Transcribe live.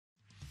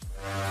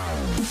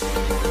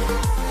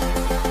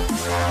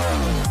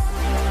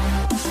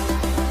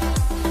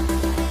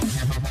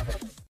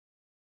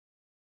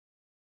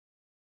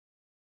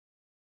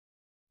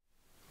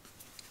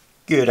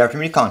Good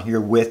afternoon, Colin here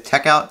with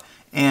Techout,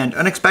 and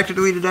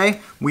unexpectedly today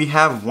we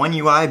have One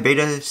UI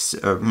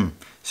 6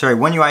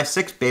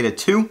 Beta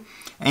 2,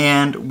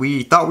 and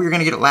we thought we were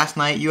going to get it last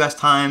night US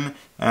time,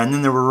 and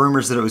then there were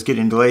rumors that it was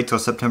getting delayed till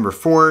September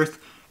 4th,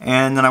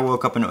 and then I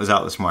woke up and it was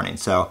out this morning.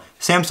 So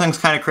Samsung's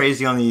kind of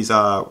crazy on these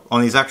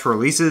actual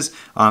releases,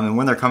 and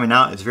when they're coming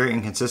out it's very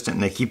inconsistent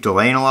and they keep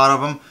delaying a lot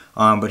of them.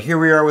 But here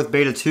we are with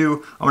Beta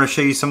 2. I'm going to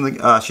show you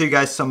show you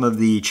guys some of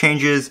the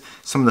changes,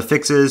 some of the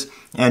fixes,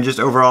 and just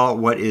overall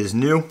what is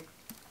new.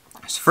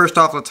 So first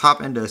off, let's hop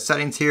into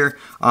settings here,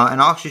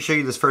 and I'll actually show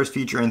you this first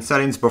feature in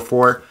settings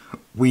before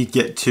we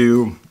get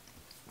to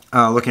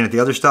looking at the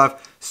other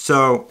stuff.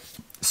 So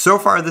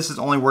far this is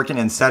only working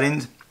in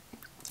settings.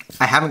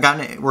 I haven't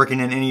gotten it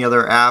working in any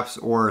other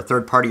apps or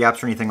third-party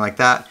apps or anything like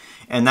that.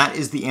 And that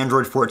is the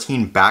Android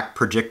 14 back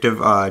projective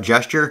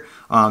gesture.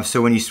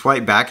 So when you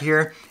swipe back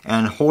here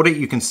and hold it,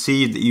 you can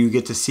see that you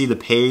get to see the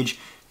page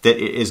that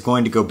it is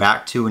going to go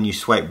back to when you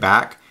swipe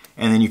back,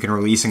 and then you can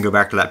release and go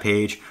back to that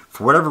page.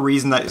 For whatever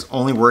reason, that is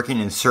only working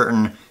in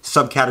certain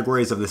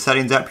subcategories of the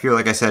settings app here.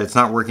 Like I said, it's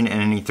not working in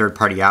any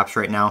third-party apps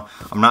right now.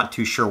 I'm not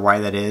too sure why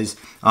that is.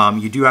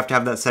 You do have to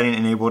have that setting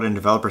enabled in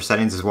developer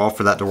settings as well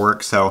for that to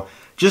work. So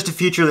just a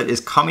feature that is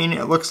coming,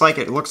 it looks like.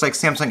 It looks like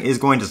Samsung is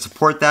going to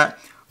support that.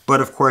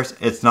 But of course,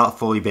 it's not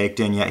fully baked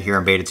in yet here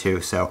in Beta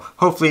 2. So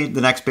hopefully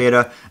the next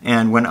beta,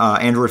 and when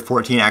Android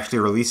 14 actually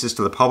releases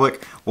to the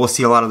public, we'll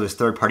see a lot of those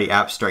third-party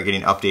apps start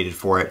getting updated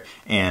for it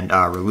and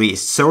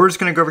released. So we're just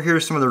going to go over here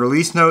to some of the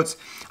release notes.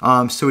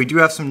 So we do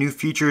have some new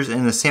features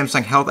in the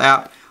Samsung Health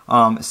app,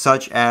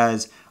 such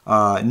as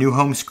new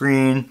home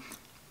screen,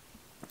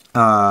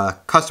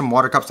 custom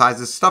water cup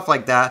sizes, stuff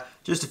like that.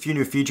 Just a few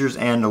new features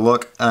and a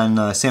look on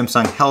the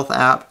Samsung Health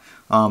app.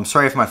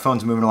 Sorry if my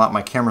phone's moving a lot,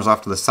 my camera's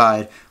off to the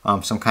side,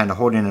 so I'm kind of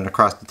holding it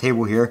across the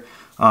table here.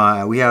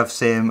 We have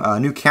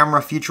some new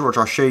camera feature, which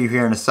I'll show you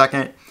here in a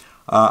second.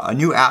 A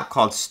new app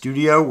called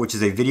Studio, which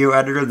is a video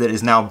editor that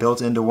is now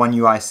built into One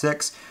UI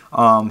 6.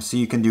 So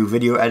you can do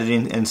video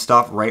editing and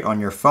stuff right on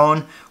your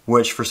phone,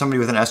 which for somebody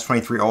with an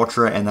S23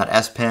 Ultra and that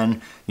S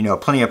Pen, you know,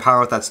 plenty of power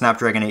with that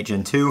Snapdragon 8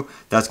 Gen 2,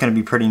 that's going to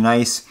be pretty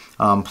nice.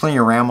 Plenty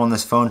of RAM on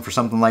this phone for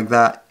something like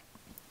that.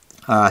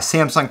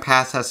 Samsung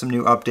Pass has some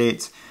new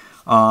updates.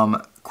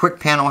 Quick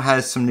Panel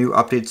has some new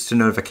updates to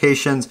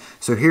notifications.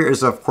 So here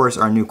is of course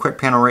our new Quick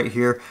Panel right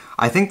here.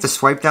 I think the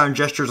swipe down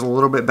gesture is a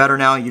little bit better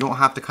now. You don't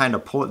have to kind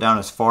of pull it down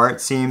as far,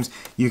 it seems.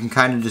 You can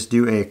kind of just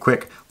do a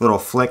quick little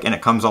flick and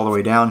it comes all the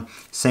way down.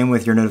 Same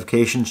with your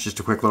notifications,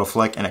 just a quick little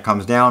flick and it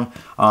comes down.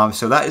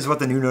 So that is what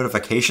the new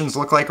notifications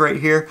look like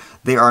right here.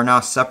 They are now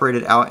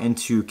separated out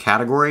into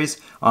categories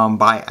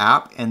by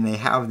app, and they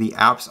have the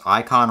apps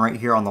icon right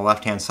here on the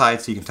left hand side,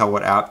 so you can tell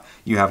what app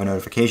you have a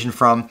notification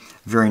from.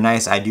 Very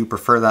nice. I do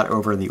prefer that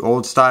over the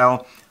old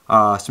style.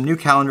 Some new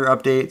calendar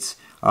updates,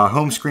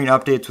 home screen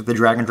updates with the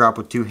drag and drop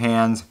with two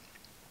hands.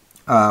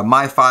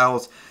 My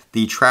Files,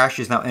 the trash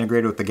is now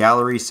integrated with the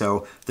gallery,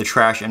 so the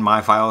trash in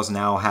My Files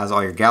now has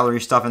all your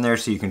gallery stuff in there,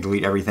 so you can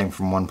delete everything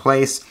from one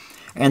place.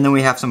 And then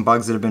we have some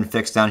bugs that have been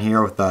fixed down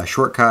here with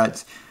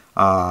shortcuts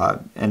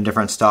and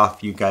different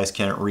stuff. You guys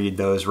can read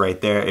those right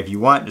there if you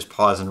want. Just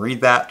pause and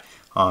read that.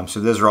 So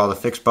those are all the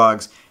fixed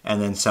bugs,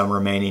 and then some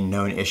remaining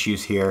known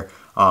issues here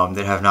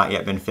that have not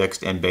yet been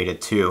fixed in Beta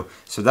 2.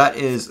 So that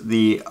is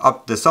the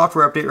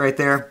software update right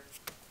there.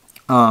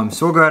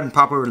 So we'll go ahead and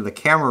pop over to the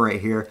camera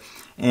right here,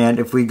 and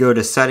if we go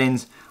to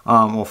settings,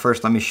 well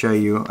first let me show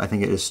you, I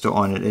think it is still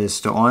on. It is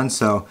still on.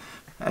 So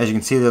as you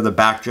can see there, the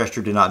back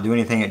gesture did not do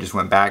anything, it just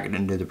went back, it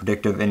didn't do the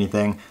predictive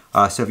anything.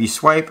 So if you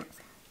swipe,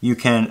 you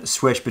can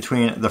switch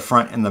between the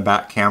front and the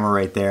back camera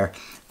right there.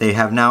 They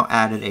have now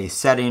added a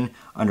setting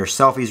under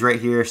Selfies right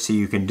here, so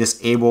you can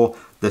disable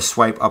the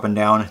swipe up and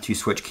down to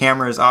switch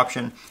cameras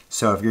option.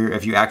 So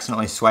if you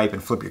accidentally swipe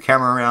and flip your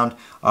camera around,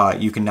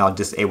 you can now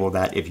disable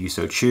that if you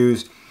so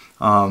choose.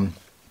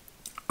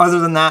 Other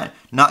than that,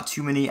 not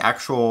too many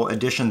actual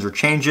additions or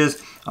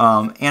changes.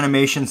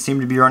 Animations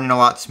seem to be running a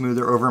lot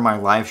smoother over my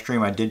live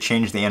stream. I did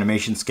change the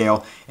animation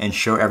scale and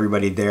show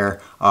everybody there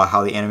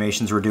how the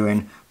animations were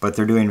doing, but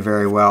they're doing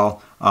very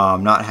well.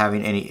 Not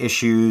having any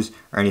issues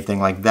or anything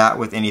like that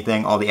with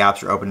anything. All the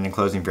apps are opening and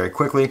closing very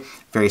quickly,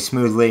 very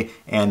smoothly,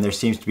 and there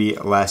seems to be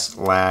less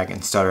lag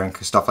and stuttering,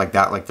 stuff like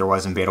that, like there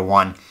was in Beta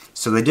 1.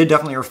 So they did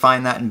definitely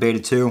refine that in Beta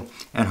 2,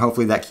 and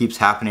hopefully that keeps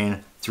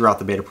happening throughout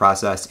the beta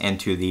process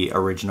into the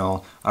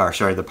original, or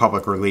sorry, the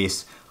public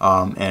release,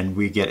 and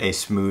we get a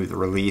smooth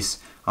release.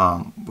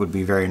 Would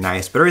be very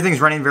nice. But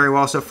everything's running very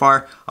well so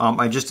far.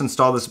 I just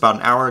installed this about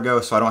an hour ago,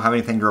 so I don't have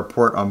anything to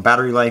report on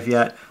battery life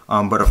yet.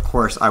 But of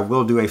course, I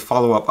will do a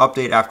follow-up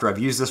update after I've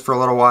used this for a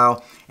little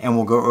while, and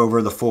we'll go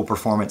over the full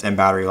performance and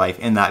battery life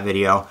in that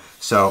video.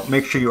 So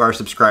make sure you are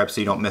subscribed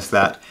so you don't miss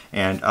that.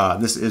 And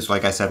this is,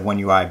 like I said, One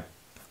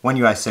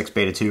UI 6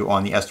 Beta 2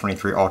 on the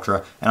S23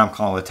 Ultra, and I'm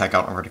calling the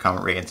Techout. Over to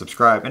comment, rate, and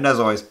subscribe. And as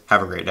always,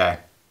 have a great day.